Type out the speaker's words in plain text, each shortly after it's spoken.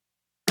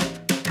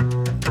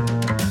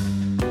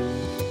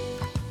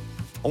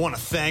I want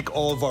to thank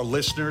all of our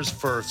listeners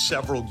for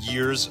several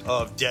years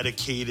of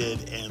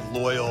dedicated and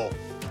loyal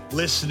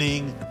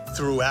listening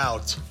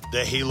throughout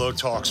the Halo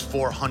Talks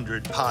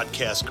 400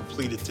 podcast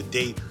completed to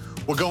date.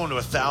 We're going to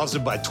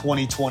 1,000 by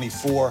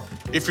 2024.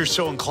 If you're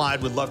so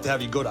inclined, we'd love to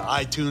have you go to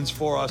iTunes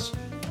for us,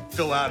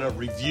 fill out a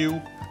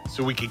review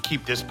so we can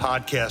keep this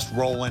podcast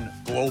rolling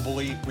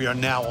globally. We are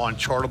now on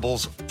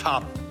Chartable's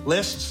top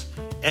lists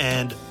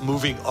and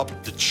moving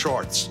up the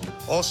charts.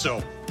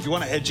 Also, if you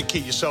want to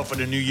educate yourself in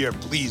the new year,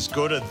 please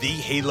go to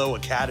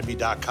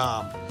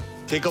thehaloacademy.com.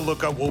 Take a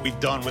look at what we've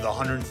done with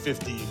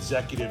 150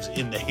 executives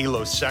in the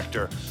Halo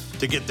sector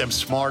to get them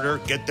smarter,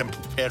 get them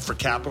prepared for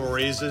capital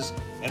raises,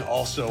 and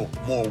also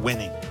more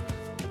winning.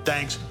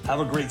 Thanks. Have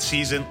a great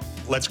season.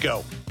 Let's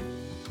go.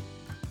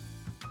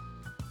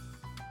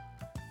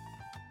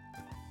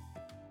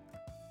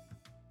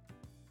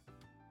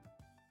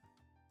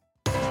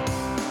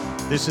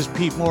 This is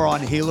Pete Moore on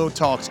Halo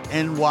Talks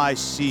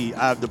NYC.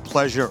 I have the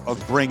pleasure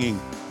of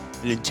bringing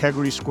an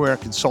Integrity Square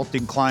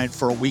consulting client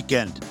for a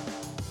weekend,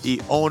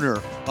 the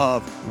owner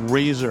of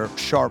Razor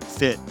Sharp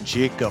Fit,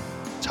 Jacob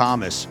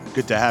Thomas.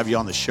 Good to have you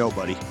on the show,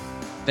 buddy.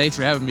 Thanks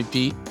for having me,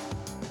 Pete.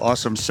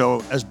 Awesome.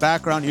 So as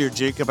background here,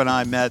 Jacob and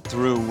I met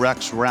through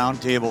Rex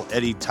Roundtable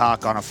Eddie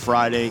Talk on a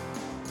Friday.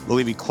 I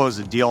believe he closed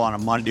the deal on a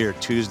Monday or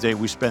Tuesday.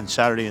 We spent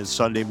Saturday and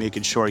Sunday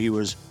making sure he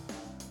was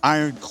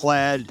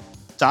ironclad.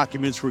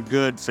 Documents were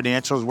good,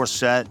 financials were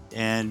set,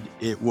 and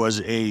it was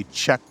a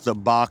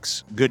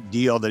check-the-box good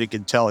deal that he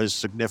can tell his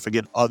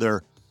significant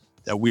other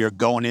that we are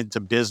going into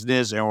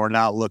business and we're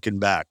not looking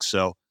back.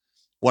 So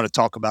want to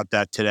talk about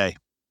that today.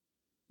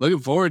 Looking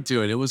forward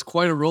to it. It was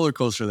quite a roller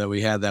coaster that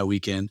we had that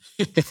weekend.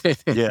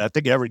 Yeah, I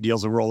think every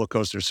deal's a roller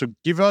coaster. So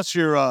give us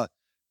your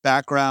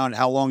background,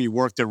 how long you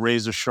worked at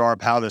Razor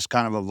Sharp, how this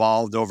kind of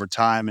evolved over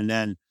time, and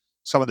then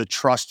some of the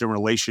trust and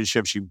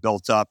relationships you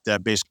built up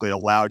that basically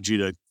allowed you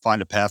to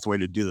find a pathway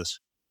to do this.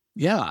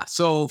 Yeah.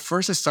 So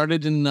first I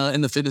started in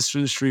the fitness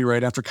industry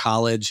right after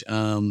college.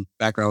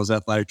 Background was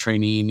athletic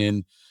training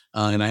and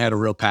I had a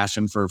real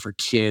passion for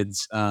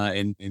kids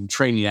and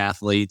training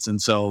athletes.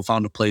 And so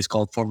found a place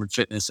called Forward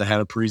Fitness. I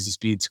had a Parisi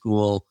Speed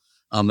School.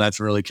 That's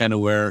really kind of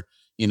where,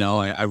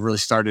 I really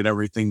started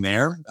everything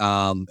there.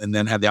 And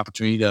then had the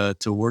opportunity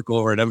to work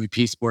over at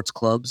MVP Sports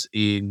Clubs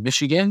in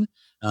Michigan.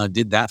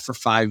 Did that for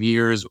 5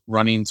 years,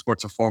 running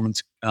sports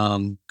performance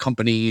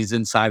companies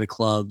inside of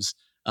clubs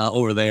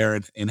over there,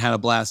 and had a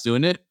blast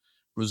doing it.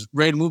 Was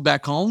ready to move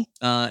back home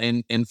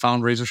and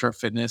found Razor Sharp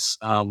Fitness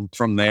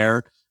from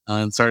there,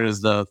 and started as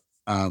the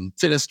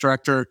fitness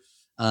director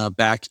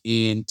back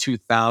in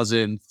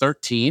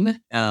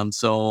 2013.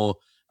 So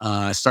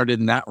I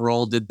started in that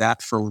role, did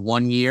that for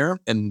 1 year,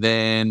 and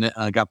then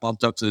got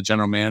bumped up to the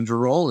general manager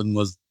role and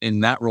was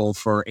in that role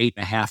for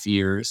 8.5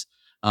 years.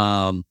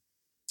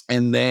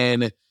 And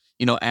then,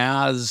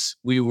 as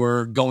we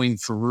were going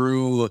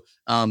through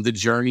the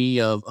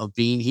journey of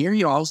being here,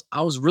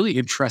 I was really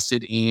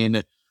interested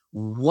in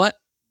what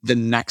the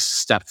next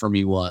step for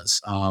me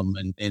was.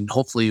 And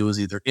hopefully it was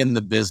either in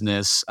the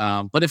business.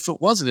 But if it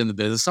wasn't in the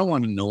business, I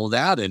wanted to know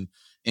that and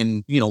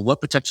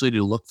what potentially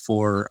to look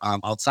for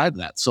outside of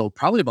that. So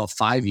probably about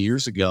 5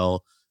 years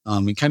ago,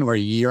 in kind of our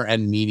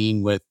year-end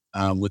meeting with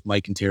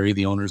Mike and Terry,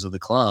 the owners of the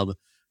club,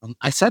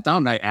 I sat down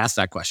and I asked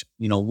that question.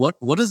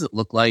 What does it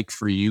look like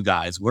for you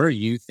guys? What are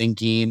you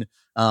thinking?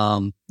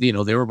 They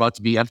were about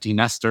to be empty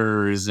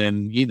nesters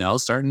and,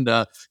 starting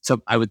to,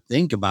 so I would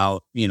think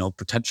about,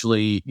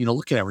 potentially,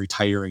 looking at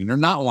retiring or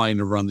not wanting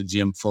to run the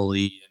gym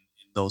fully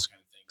and those kind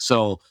of things.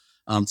 So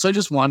I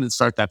just wanted to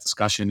start that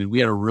discussion, and we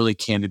had a really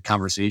candid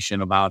conversation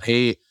about,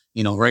 hey,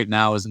 right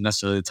now isn't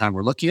necessarily the time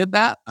we're looking at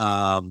that.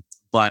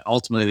 But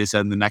ultimately they said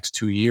in the next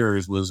 2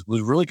 years was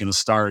really going to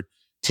start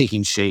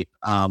taking shape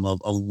of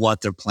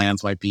what their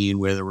plans might be and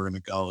where they were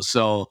going to go.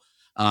 So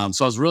I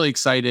was really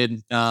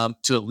excited to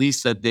at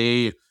least that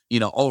they,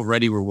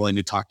 already were willing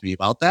to talk to me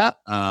about that.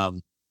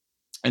 And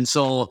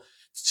so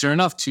sure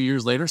enough, 2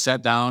 years later,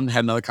 sat down,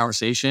 had another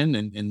conversation,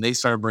 and they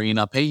started bringing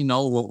up, hey,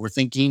 what we're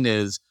thinking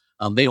is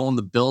they own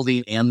the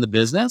building and the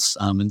business.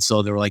 And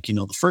so they were like,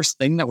 the first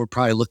thing that we're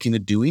probably looking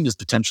at doing is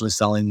potentially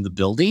selling the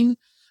building.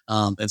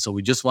 And so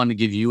we just wanted to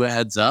give you a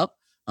heads up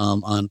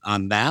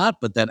on that.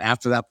 But then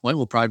after that point,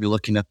 we'll probably be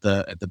looking at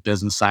the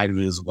business side of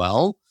it as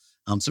well.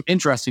 Some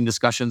interesting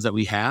discussions that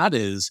we had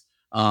is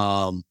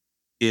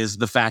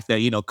the fact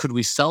that, could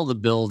we sell the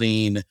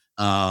building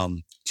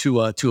to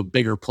a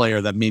bigger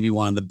player that maybe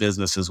wanted the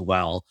business as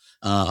well,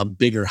 a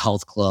bigger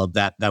health club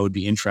that would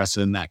be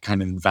interested in that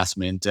kind of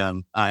investment.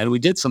 And we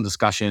did some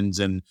discussions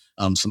and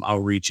some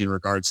outreach in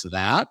regards to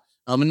that.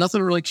 And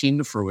nothing really came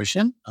to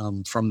fruition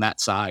from that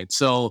side.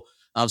 So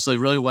they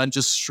really went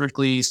just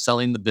strictly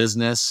selling the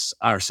business,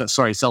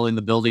 selling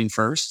the building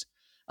first.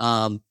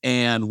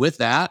 And with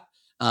that,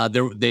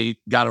 they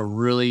got a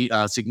really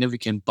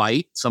significant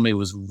bite. Somebody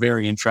was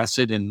very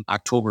interested in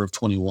October of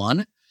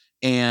 21.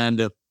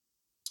 And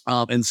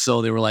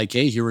so they were like,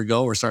 hey, here we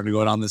go. We're starting to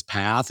go down this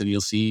path, and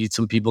you'll see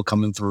some people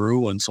coming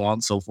through and so on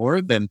and so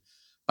forth. And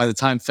by the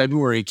time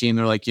February came,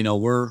 they're like,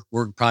 we're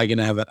probably going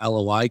to have an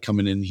LOI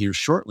coming in here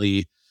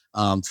shortly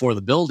for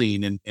the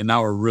building, and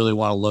now we really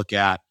want to look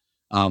at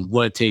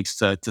what it takes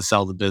to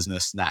sell the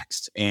business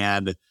next.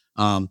 And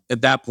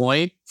at that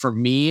point, for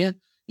me,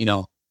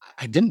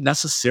 I didn't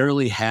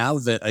necessarily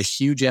have a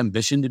huge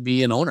ambition to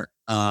be an owner.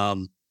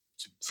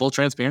 Full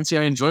transparency,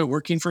 I enjoy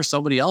working for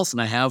somebody else,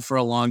 and I have for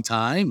a long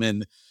time.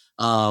 And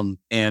Mike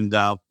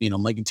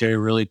and Terry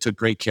really took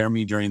great care of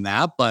me during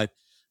that. But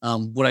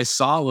what I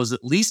saw was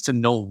at least to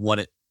know what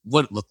it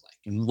looked like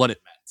and what it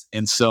meant.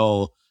 And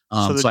so,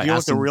 so the deal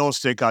with the real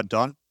estate got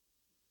done?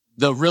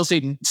 The real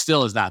estate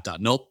still is not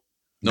done. Nope.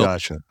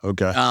 Gotcha.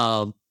 Okay.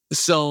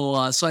 So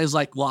I was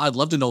like, well, I'd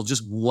love to know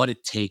just what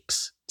it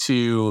takes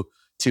to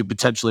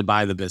potentially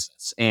buy the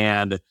business.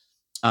 And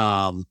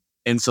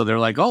so they're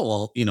like,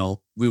 oh,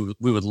 well,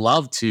 we would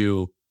love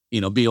to,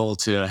 be able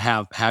to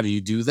have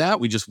you do that.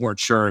 We just weren't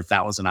sure if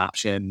that was an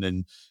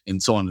option,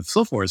 and so on and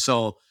so forth.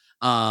 So,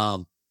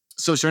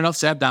 sure enough,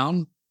 sat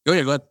down. Oh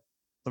yeah, go ahead.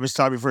 Let me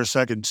stop you for a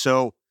second.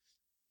 So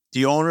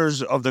the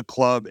owners of the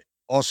club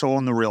also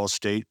own the real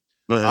estate.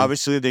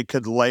 Obviously, they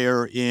could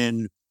layer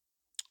in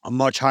a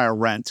much higher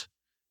rent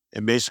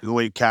and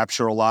basically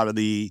capture a lot of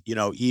the,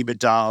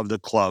 EBITDA of the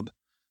club.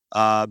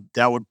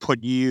 That would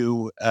put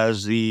you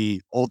as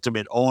the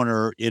ultimate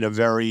owner in a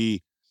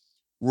very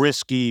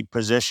risky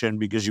position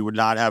because you would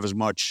not have as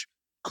much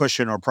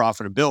cushion or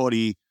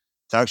profitability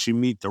to actually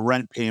meet the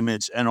rent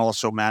payments and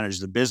also manage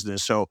the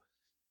business. So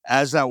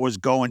as that was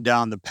going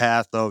down the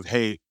path of,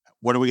 hey,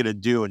 what are we going to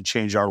do and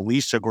change our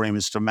lease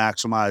agreements to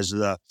maximize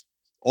the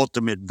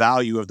ultimate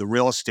value of the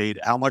real estate,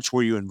 how much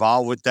were you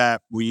involved with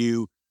that? Were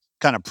you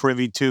kind of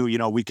privy to,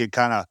 we could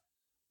kind of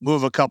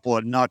move a couple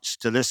of nuts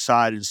to this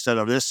side instead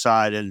of this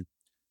side? And,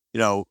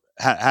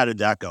 how did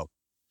that go?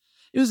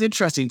 It was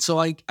interesting. So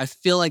I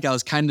feel like I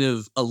was kind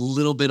of a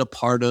little bit a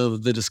part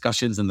of the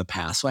discussions in the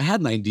past. So I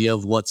had an idea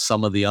of what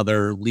some of the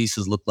other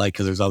leases look like,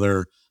 because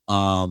there's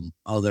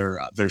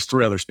there's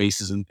 3 other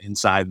spaces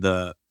inside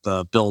the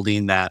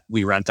building that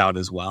we rent out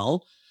as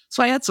well.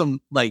 So I had some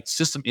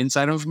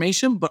insider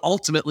information, but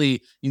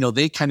ultimately,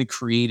 they kind of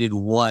created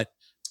what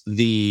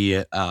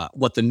the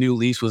new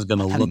lease was going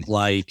to look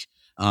like.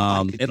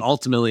 And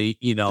ultimately,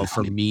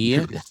 for me,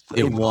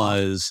 it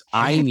was,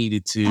 I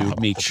needed to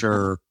make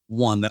sure,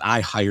 one, that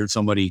I hired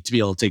somebody to be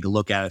able to take a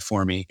look at it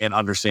for me and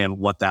understand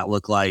what that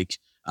looked like.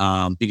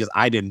 Because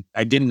I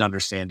didn't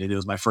understand it. It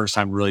was my first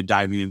time really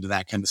diving into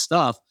that kind of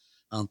stuff.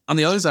 On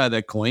the other side of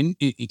that coin,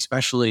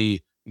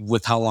 especially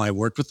with how long I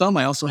worked with them,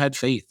 I also had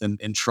faith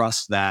and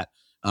trust that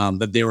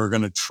they were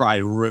going to try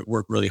to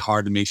work really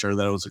hard to make sure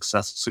that it was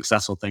a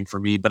successful thing for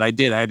me. But I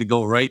had to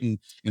go right and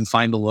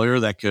find a lawyer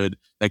that could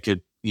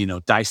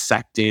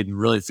dissect it and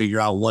really figure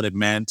out what it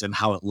meant and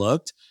how it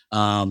looked.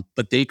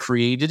 But they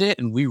created it,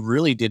 and we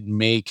really didn't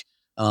make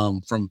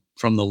from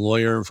getting a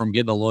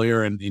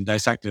lawyer and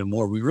dissecting it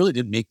more, we really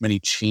didn't make many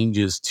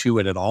changes to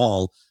it at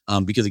all.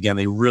 Because again,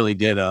 they really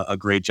did a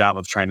great job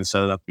of trying to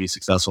set it up to be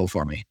successful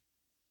for me.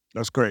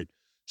 That's great.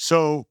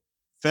 So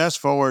fast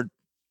forward,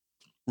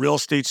 real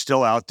estate's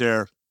still out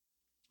there.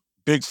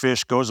 Big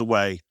Fish goes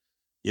away.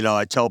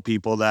 I tell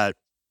people that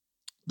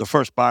the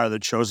first buyer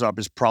that shows up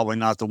is probably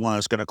not the one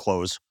that's going to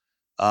close.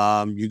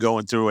 You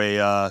going through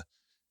a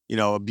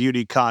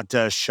beauty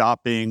contest,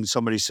 shopping,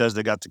 somebody says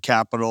they got the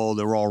capital,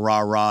 they're all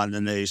rah-rah, and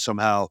then they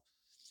somehow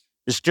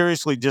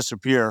mysteriously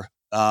disappear,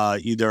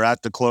 either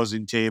at the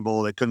closing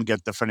table, they couldn't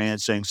get the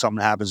financing,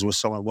 something happens with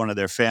one of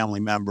their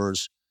family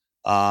members.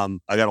 I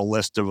got a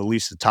list of at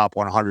least the top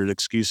 100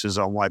 excuses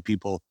on why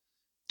people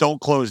don't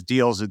close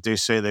deals that they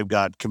say they've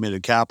got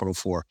committed capital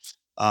for.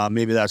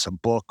 Maybe that's a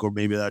book, or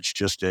maybe that's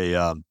just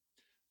a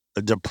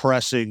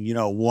depressing,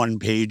 one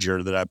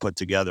pager that I put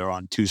together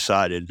on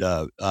 2-sided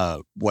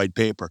white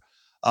paper.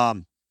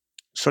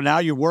 So now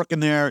you're working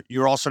there.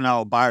 You're also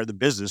now a buyer of the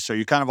business. So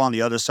you're kind of on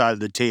the other side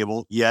of the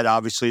table, yet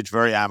obviously it's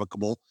very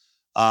amicable.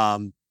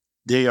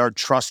 They are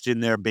trusting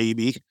their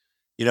baby,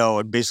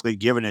 and basically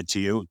giving it to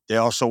you. They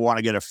also want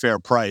to get a fair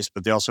price,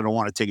 but they also don't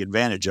want to take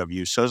advantage of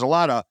you. So there's a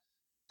lot of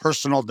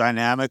personal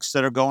dynamics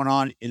that are going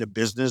on in a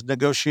business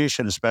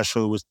negotiation,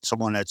 especially with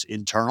someone that's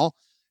internal.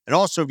 And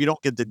also, if you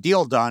don't get the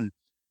deal done,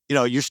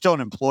 you're still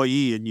an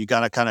employee, and you got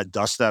to kind of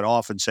dust that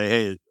off and say,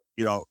 hey,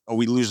 are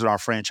we losing our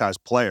franchise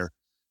player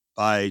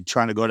by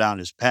trying to go down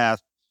this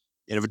path?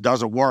 And if it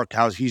doesn't work,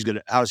 how's he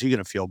going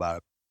to feel about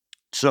it?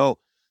 So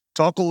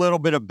talk a little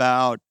bit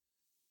about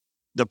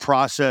the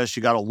process.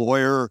 You got a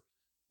lawyer,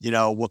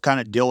 what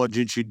kind of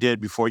diligence you did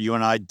before you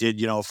and I did,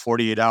 a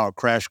 48-hour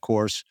crash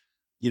course.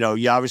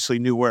 You obviously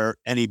knew where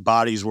any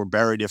bodies were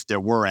buried, if there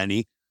were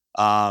any.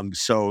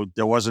 So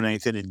there wasn't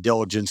anything in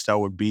diligence that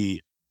would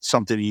be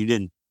something you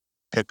didn't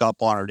pick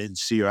up on or didn't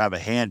see or have a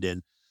hand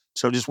in.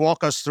 So just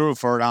walk us through,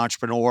 for an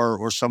entrepreneur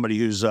or somebody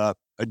who's a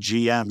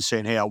GM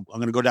saying, hey, I'm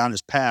going to go down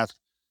this path.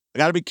 I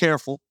got to be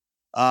careful,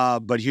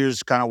 but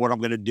here's kind of what I'm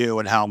going to do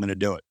and how I'm going to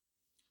do it.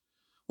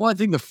 Well, I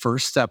think the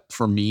first step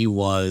for me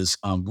was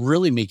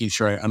really making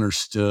sure I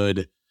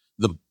understood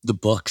the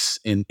books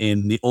in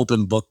the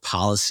open book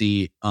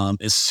policy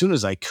as soon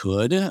as I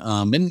could.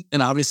 And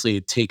obviously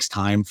it takes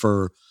time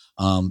for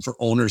for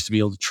owners to be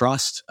able to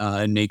trust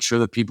and make sure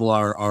that people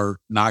are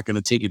not going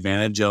to take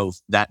advantage of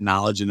that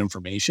knowledge and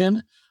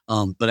information.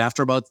 But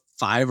after about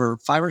 5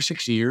 or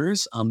 6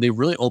 years, they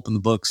really opened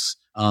the books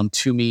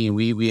to me, and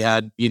we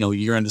had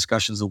year-end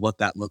discussions of what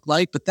that looked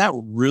like. But that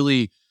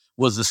really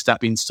was the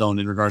stepping stone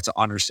in regards to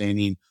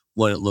understanding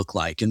what it looked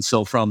like. And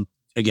so from,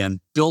 again,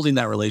 building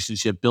that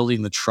relationship,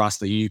 building the trust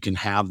that you can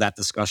have that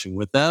discussion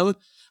with them,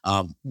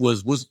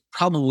 was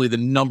probably the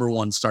number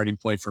one starting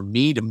point for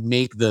me to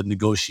make the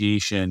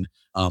negotiation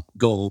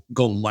go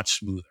much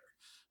smoother.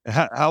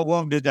 How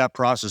long did that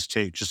process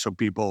take, just so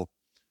people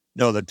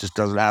know that this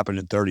doesn't happen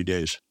in 30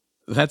 days?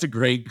 That's a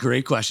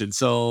great question.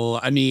 So,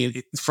 I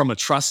mean, from a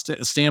trust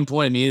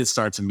standpoint, I mean, it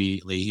starts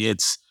immediately.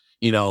 It's,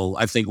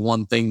 I think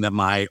one thing that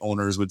my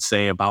owners would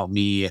say about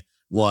me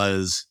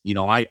was,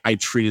 I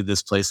treated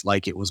this place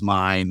like it was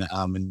mine,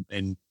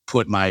 and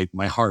put my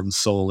heart and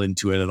soul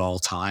into it at all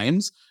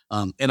times.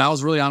 And I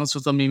was really honest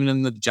with them, even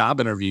in the job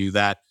interview,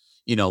 that,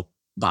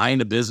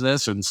 buying a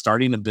business and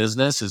starting a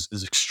business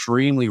is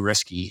extremely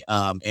risky.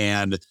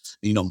 And,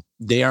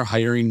 they are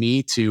hiring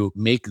me to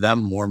make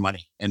them more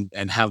money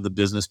and have the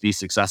business be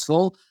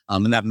successful.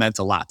 And that meant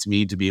a lot to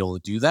me to be able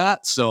to do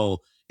that.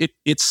 So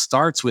it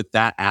starts with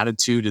that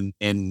attitude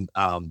and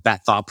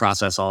that thought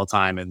process all the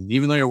time. And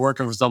even though you're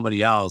working for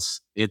somebody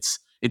else, it's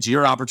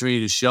your opportunity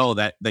to show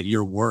that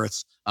you're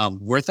worth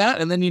that.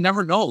 And then you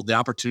never know the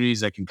opportunities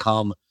that can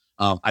come,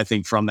 I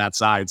think, from that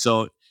side.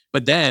 So,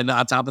 but then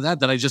on top of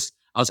that,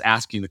 I was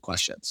asking the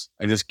questions.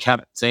 I just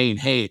kept saying,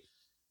 hey,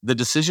 the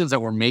decisions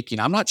that we're making,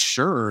 I'm not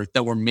sure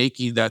that we're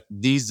making that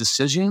these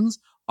decisions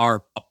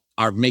are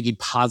making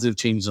positive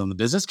changes on the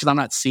business, because I'm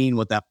not seeing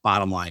what that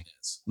bottom line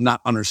is. I'm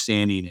not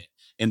understanding it.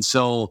 And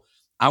so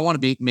I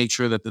want to make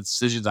sure that the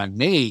decisions I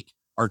make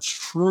are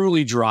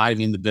truly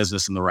driving the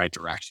business in the right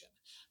direction.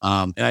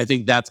 And I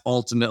think that's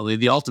ultimately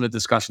the ultimate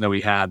discussion that we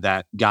had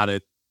that got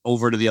it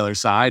over to the other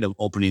side of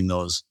opening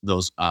those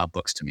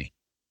books to me.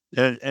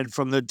 And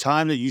from the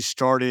time that you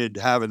started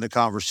having the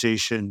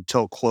conversation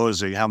till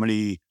closing, how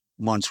many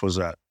months was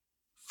that?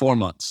 4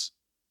 months.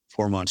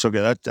 4 months.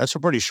 Okay, that's a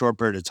pretty short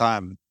period of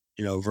time,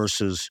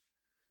 versus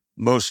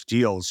most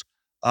deals.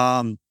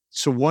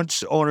 So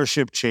once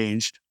ownership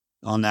changed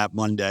on that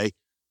Monday,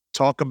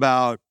 talk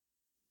about,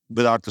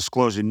 without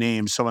disclosing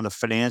names, some of the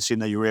financing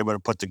that you were able to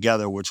put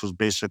together, which was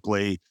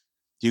basically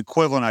the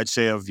equivalent, I'd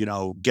say, of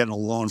getting a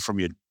loan from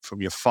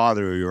your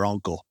father or your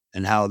uncle,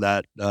 and how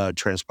that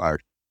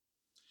transpired.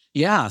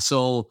 Yeah.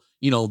 So,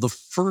 the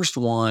first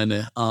one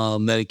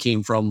that it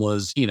came from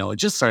was, it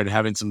just started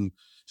having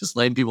just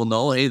letting people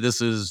know, hey,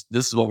 this is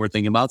what we're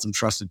thinking about, some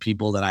trusted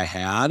people that I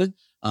had.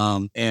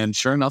 And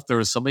sure enough, there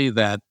was somebody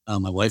that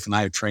my wife and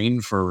I have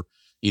trained for,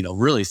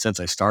 really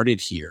since I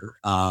started here.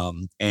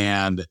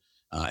 And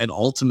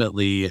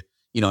ultimately,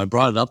 I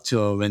brought it up to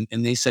them,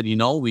 and they said,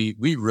 we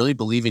really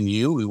believe in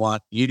you. We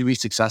want you to be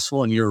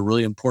successful, and you're a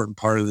really important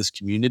part of this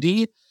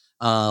community.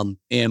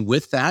 And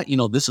with that,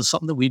 this is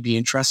something that we'd be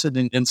interested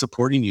in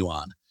supporting you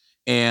on.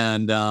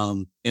 And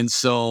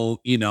so,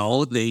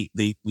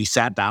 we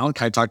sat down,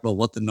 kind of talked about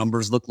what the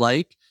numbers look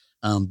like.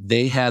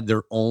 They had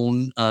their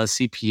own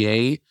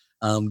CPA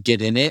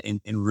get in it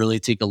and really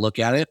take a look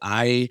at it.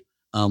 I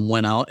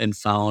went out and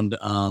found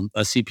a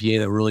CPA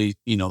that really,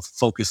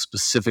 focused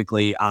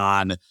specifically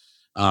on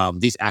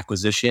these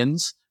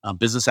acquisitions,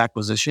 business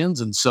acquisitions.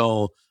 And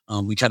so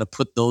we kind of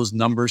put those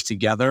numbers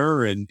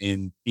together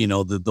and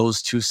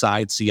those two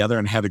sides together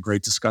and had a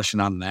great discussion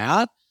on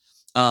that.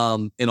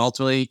 And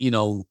ultimately,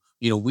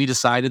 we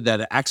decided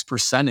that X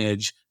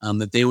percentage,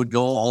 that they would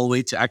go all the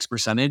way to X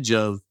percentage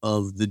of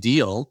the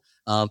deal.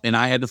 And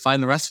I had to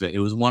find the rest of it. It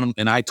was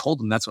and I told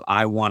them that's what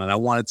I wanted. I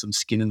wanted some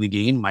skin in the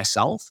game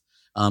myself,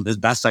 as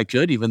best I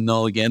could, even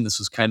though, again, this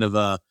was kind of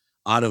a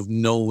out of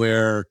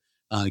nowhere,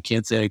 I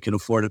can't say I could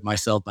afford it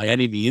myself by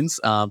any means,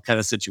 kind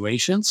of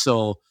situation.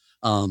 So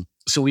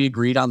we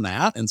agreed on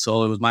that. And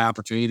so it was my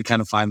opportunity to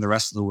kind of find the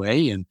rest of the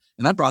way. And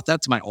I brought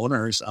that to my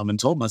owners, and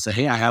told them, I said,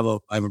 hey, I have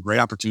a great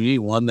opportunity.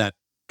 One that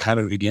kind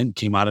of, again,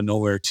 came out of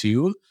nowhere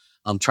too.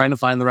 I'm trying to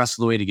find the rest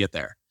of the way to get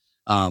there.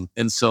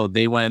 And so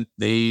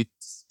they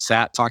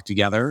sat, talked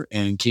together,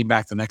 and came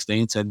back the next day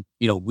and said,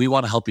 we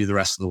want to help you the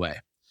rest of the way.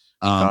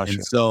 Gotcha.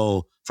 And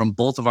so from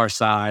both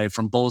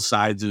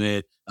sides of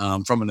it,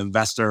 from an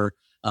investor,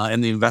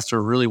 and the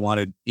investor really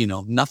wanted,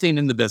 nothing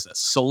in the business,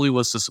 solely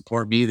was to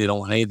support me. They don't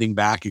want anything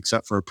back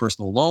except for a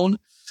personal loan.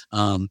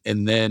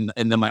 And then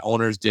my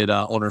owners did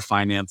a owner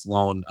finance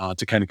loan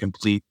to kind of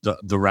complete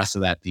the rest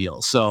of that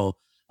deal. So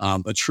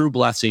a true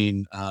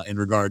blessing in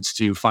regards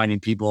to finding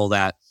people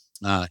that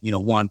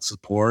want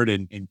support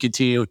and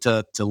continue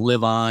to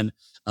live on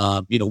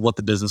what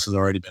the business has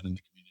already been in the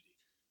community.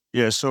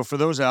 Yeah. So for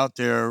those out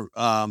there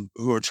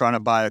who are trying to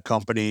buy a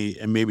company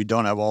and maybe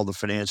don't have all the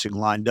financing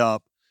lined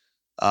up,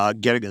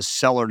 getting a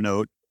seller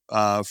note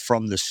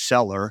from the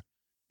seller.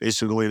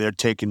 Basically, they're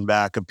taking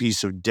back a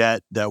piece of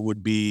debt that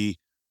would be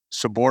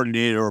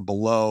subordinated or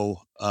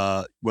below,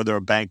 whether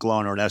a bank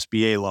loan or an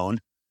SBA loan.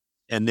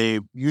 And they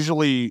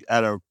usually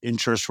at an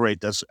interest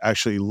rate that's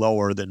actually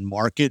lower than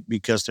market,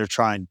 because they're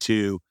trying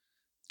to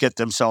get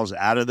themselves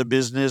out of the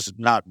business,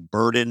 not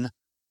burden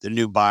the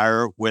new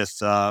buyer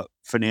with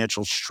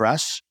financial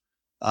stress.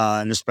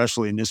 And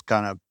especially in this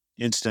kind of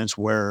instance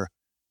where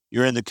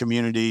you're in the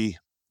community,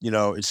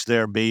 it's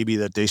their baby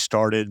that they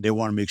started. They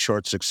want to make sure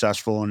it's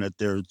successful and that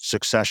their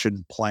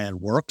succession plan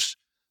works.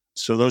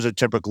 So those are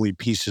typically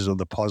pieces of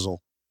the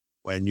puzzle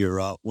when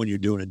you're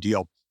doing a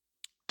deal.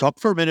 Talk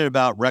for a minute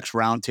about Rex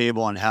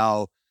Roundtable and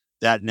how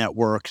that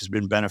network has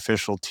been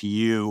beneficial to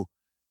you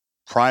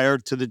prior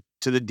to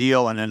the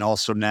deal, and then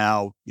also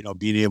now,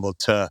 being able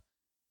to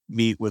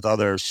meet with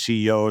other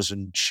CEOs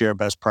and share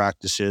best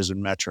practices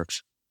and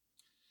metrics.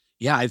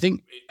 Yeah, I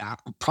think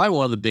probably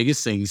one of the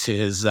biggest things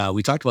is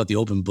we talked about the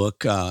open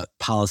book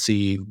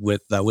policy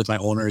with my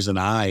owners and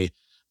I.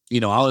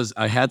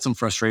 I had some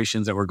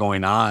frustrations that were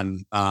going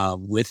on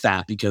with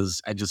that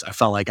because I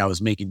felt like I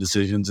was making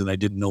decisions and I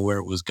didn't know where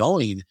it was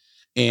going.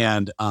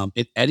 And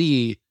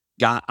Eddie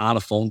got on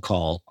a phone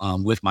call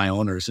with my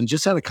owners and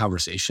just had a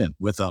conversation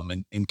with them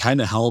and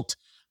kind of helped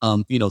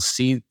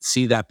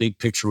see that big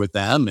picture with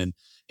them and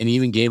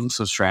even gave them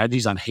some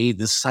strategies on, hey,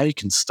 this is how you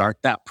can start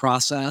that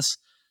process.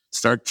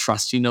 Start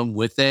trusting them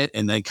with it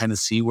and then kind of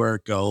see where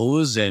it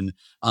goes. And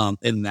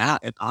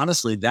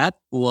honestly, that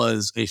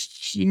was a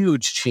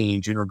huge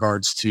change in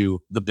regards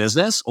to the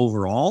business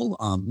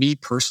overall, me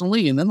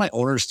personally, and then my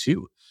owners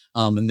too,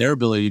 and their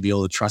ability to be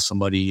able to trust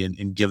somebody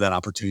and give that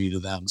opportunity to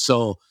them.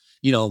 So,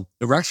 the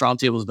Rex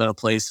Roundtable has been a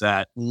place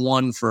that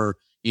one for,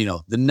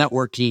 the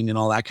networking and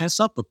all that kind of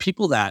stuff, but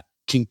people that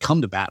can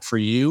come to bat for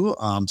you,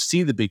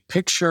 see the big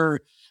picture,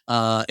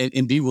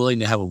 and be willing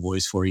to have a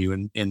voice for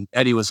you. And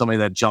Eddie was somebody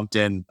that jumped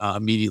in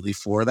immediately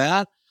for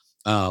that.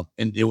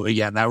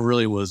 That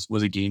really was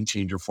a game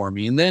changer for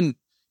me. And then,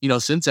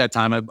 since that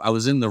time, I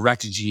was in the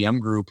Rex GM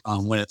group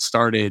when it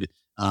started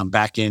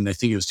back in, I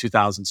think it was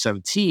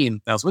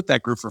 2017. I was with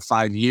that group for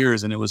 5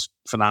 years and it was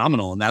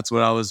phenomenal. And that's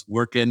what I was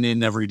working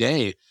in every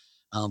day.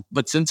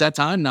 But since that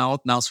time, now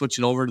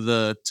switching over to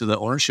the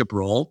ownership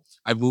role,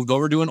 I've moved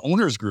over to an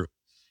owners group.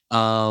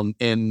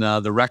 In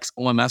the Rex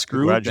OMS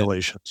group.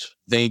 Congratulations.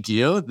 Thank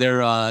you.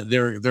 They're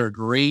a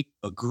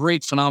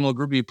great, phenomenal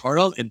group to be part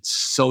of. It's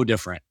so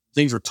different.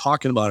 Things we're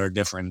talking about are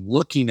different,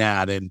 looking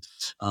at, and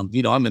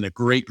I'm in a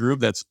great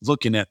group that's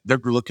they're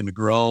looking to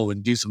grow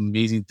and do some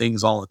amazing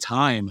things all the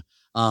time.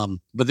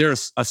 But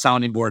there's a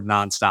sounding board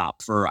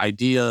nonstop for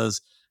ideas.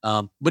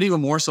 But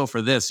even more so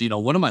for this,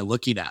 what am I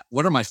looking at?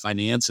 What are my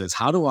finances?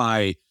 How do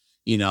I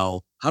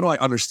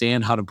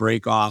understand how to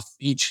break off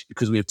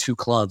because we have 2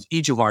 clubs,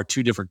 each of our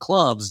 2 different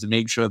clubs, to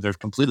make sure they're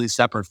completely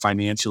separate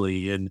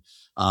financially and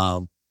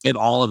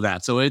all of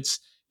that. So it's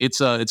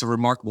a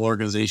remarkable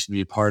organization to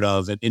be a part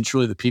of, and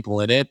truly the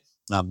people in it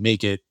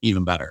make it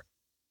even better.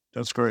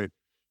 That's great.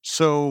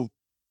 So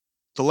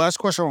the last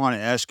question I want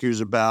to ask you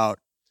is about,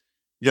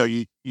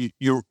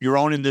 you're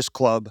owning this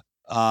club.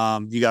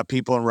 You got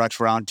people in Rex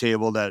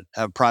Roundtable that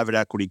have private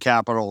equity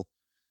capital.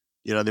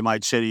 They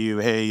might say to you,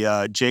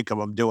 hey, Jacob,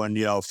 I'm doing,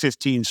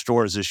 15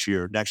 stores this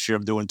year. Next year,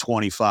 I'm doing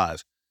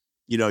 25.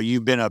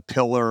 You've been a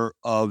pillar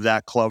of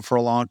that club for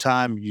a long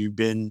time. You've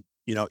been,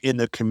 in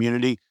the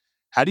community.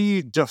 How do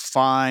you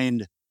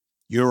define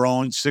your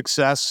own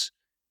success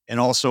and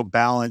also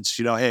balance,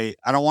 hey,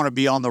 I don't want to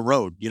be on the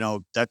road.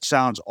 That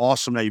sounds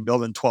awesome that you're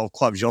building 12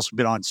 clubs. You also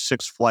been on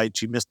 6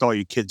 flights. You missed all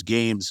your kids'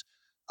 games.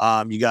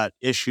 You got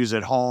issues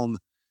at home.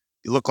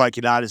 You look like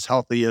you're not as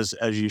healthy as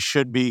you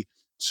should be.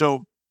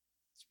 So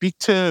speak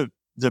to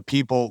the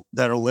people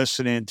that are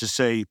listening to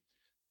say,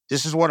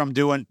 this is what I'm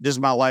doing. This is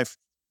my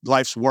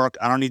life's work.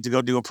 I don't need to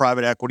go do a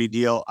private equity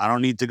deal. I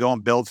don't need to go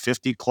and build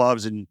 50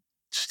 clubs in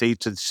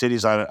states and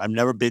cities I've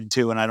never been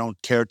to, and I don't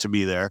care to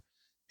be there.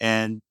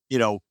 And,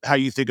 how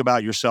you think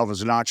about yourself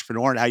as an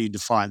entrepreneur and how you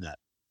define that.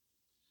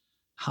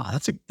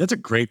 That's a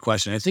great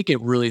question. I think it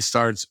really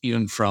starts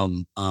even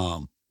from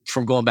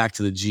going back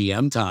to the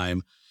GM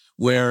time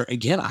where,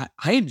 again,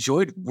 I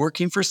enjoyed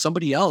working for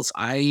somebody else.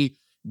 I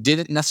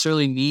didn't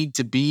necessarily need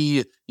to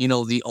be,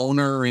 the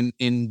owner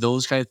in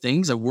those kind of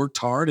things. I worked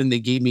hard and they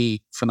gave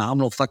me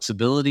phenomenal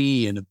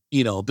flexibility and,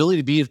 ability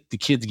to be at the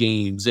kids'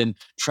 games and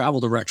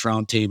travel to Rex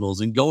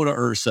Roundtables and go to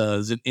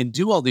URSAs and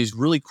do all these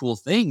really cool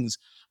things.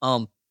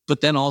 But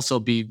then also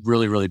be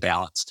really, really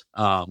balanced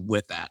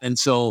with that. And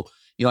so,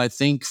 I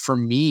think for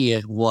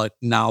me, what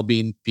now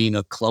being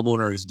a club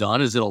owner has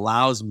done is it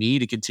allows me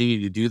to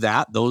continue to do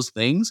those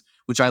things,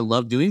 which I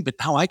love doing, but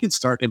now I can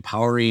start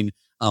empowering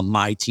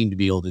my team to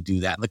be able to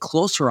do that. And the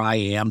closer I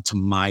am to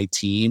my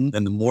team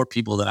and the more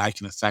people that I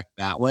can affect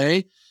that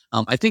way,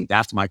 I think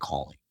that's my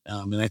calling.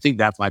 And I think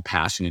that's my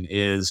passion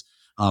is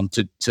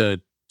to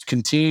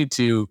continue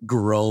to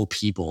grow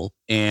people.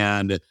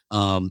 And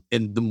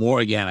the more,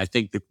 again, I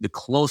think the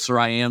closer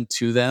I am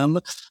to them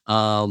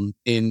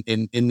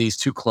in these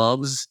 2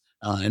 clubs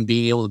and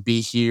being able to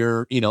be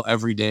here,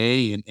 every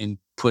day and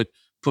put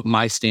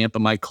my stamp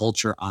and my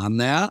culture on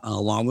that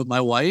along with my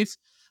wife.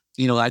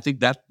 I think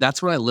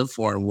that's what I live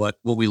for and what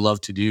we love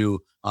to do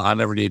on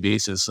an everyday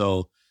basis.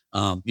 So,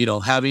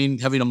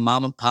 having a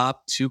mom and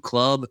pop 2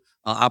 club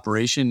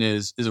operation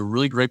is a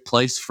really great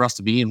place for us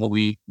to be and what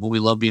we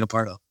love being a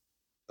part of.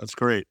 That's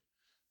great.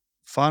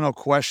 Final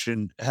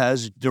question.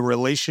 Has the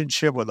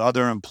relationship with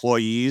other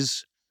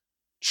employees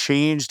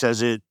changed?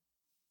 Has it,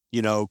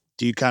 do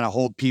you kind of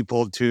hold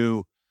people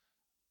to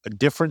a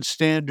different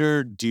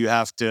standard? Do you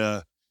have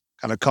to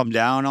kind of come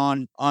down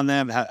on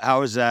them?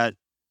 How is that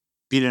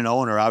being an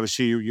owner?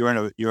 Obviously, you're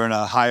in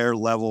a higher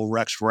level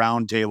Rex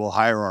Roundtable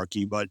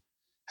hierarchy, but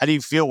how do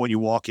you feel when you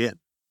walk in?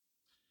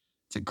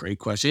 It's a great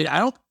question.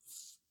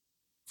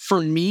 For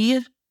me,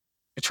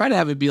 I try to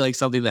have it be like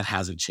something that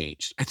hasn't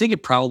changed. I think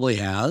it probably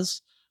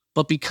has,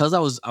 but because I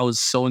was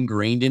so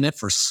ingrained in it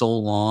for so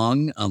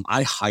long,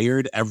 I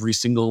hired every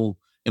single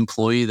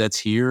employee that's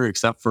here,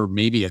 except for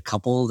maybe a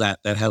couple that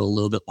had a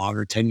little bit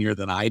longer tenure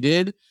than I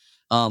did.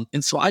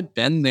 And so I've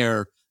been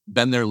their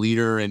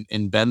leader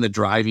and been the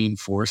driving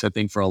force, I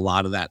think, for a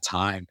lot of that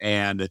time.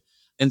 And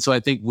so I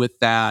think with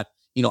that,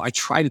 I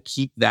try to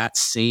keep that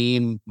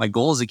same, my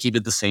goal is to keep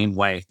it the same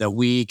way, that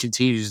we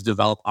continue to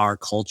develop our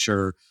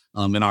culture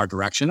in our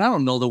direction. I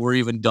don't know that we're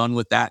even done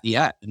with that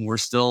yet. And we're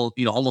still,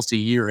 almost a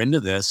year into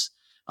this.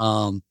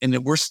 And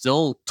that we're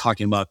still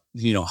talking about,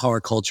 how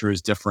our culture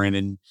is different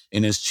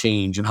and has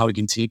changed and how we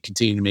can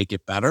continue to make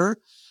it better.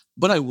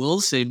 But I will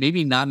say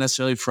maybe not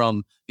necessarily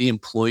from the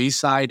employee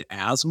side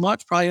as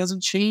much, probably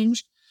hasn't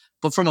changed.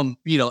 But from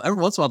every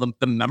once in a while,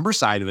 the member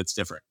side of it's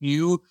different.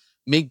 You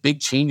make big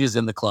changes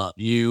in the club.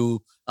 We did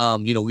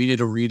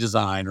a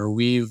redesign, or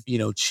we've,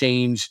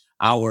 changed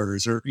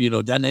hours, or,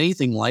 done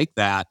anything like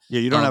that. Yeah,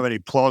 you don't have any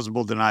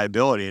plausible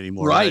deniability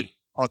anymore. Right.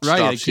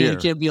 Right. You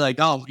can't be like,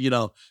 oh,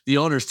 the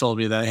owners told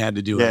me that I had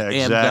to do it.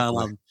 Yeah,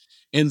 exactly.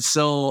 And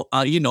so,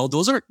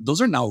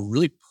 those are now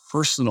really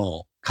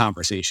personal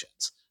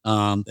conversations.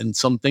 And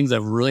some things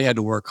I've really had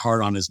to work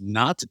hard on is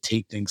not to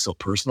take things so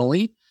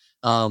personally,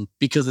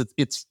 because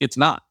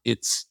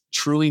it's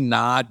truly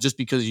not just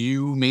because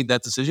you made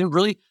that decision.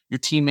 Really, your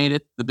team made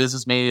it, the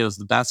business made it. It was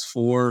the best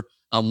for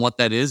what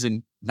that is,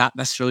 and not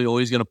necessarily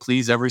always going to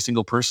please every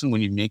single person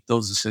when you make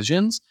those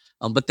decisions.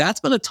 But that's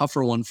been a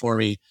tougher one for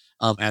me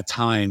at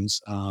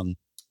times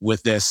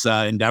with this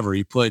endeavor.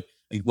 You put,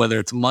 whether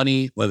it's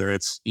money, whether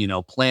it's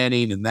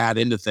planning and that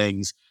into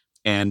things,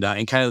 and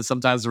kind of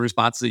sometimes the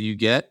responses that you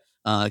get,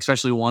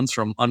 especially ones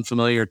from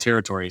unfamiliar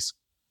territories.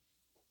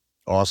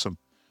 Awesome.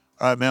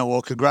 All right, man.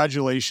 Well,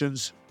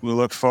 congratulations. We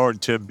look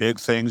forward to big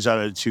things out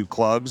of the two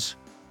clubs.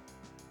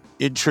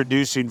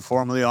 Introducing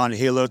formally on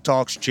Halo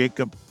Talks,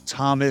 Jacob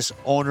Thomas,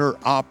 owner,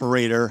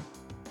 operator,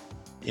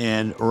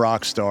 and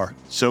rockstar.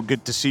 So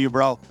good to see you,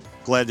 bro.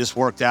 Glad this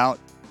worked out.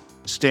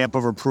 Stamp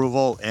of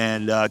approval,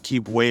 and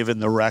keep waving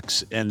the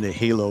Rex and the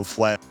Halo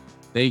flag.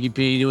 Thank you,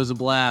 Pete. It was a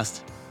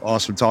blast.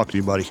 Awesome talking to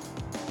you, buddy.